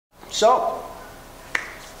So,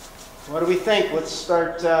 what do we think? Let's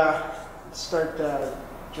start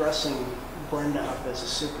dressing Brenda up as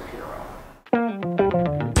a superhero.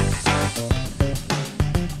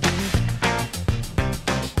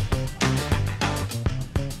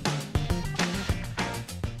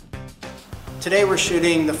 Today we're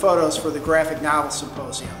shooting the photos for the Graphic Novel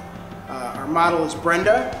Symposium. Our model is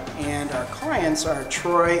Brenda, and our clients are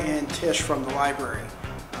Troy and Tish from the library.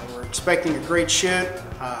 We're expecting a great shoot.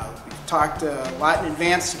 We've talked a lot in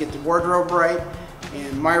advance to get the wardrobe right,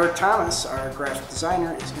 and Myra Thomas, our graphic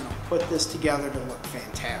designer, is going to put this together to look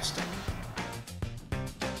fantastic.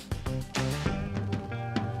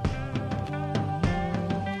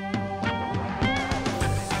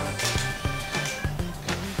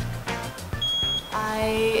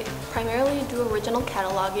 I primarily do original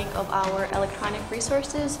cataloging of our electronic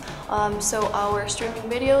resources, so our streaming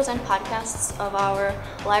videos and podcasts of our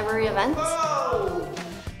library events. Whoa!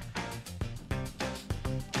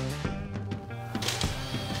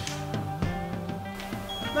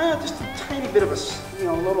 Just a tiny bit of a,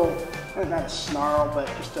 little, not a snarl, but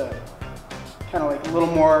just a kind of like a little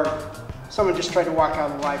more, someone just tried to walk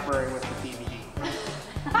out of the library with the DVD.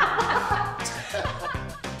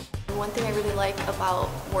 One thing I really like about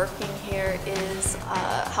working here is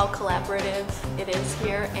how collaborative it is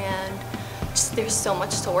here, and just there's so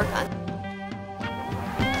much to work on.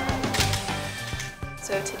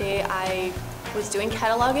 So today I was doing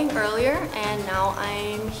cataloging earlier, and now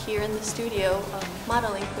I'm here in the studio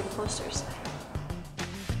modeling for the posters.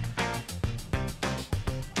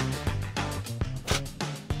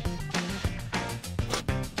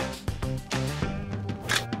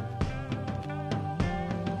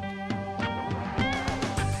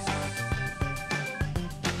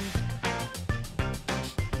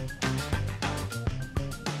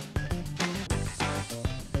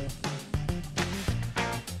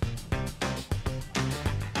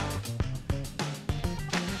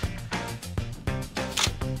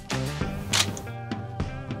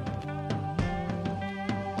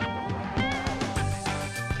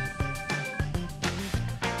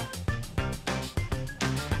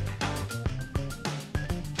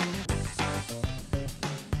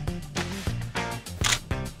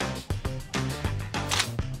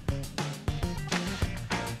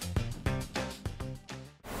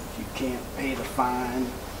 If you can't pay the fine,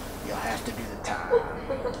 you'll have to do the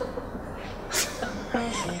time.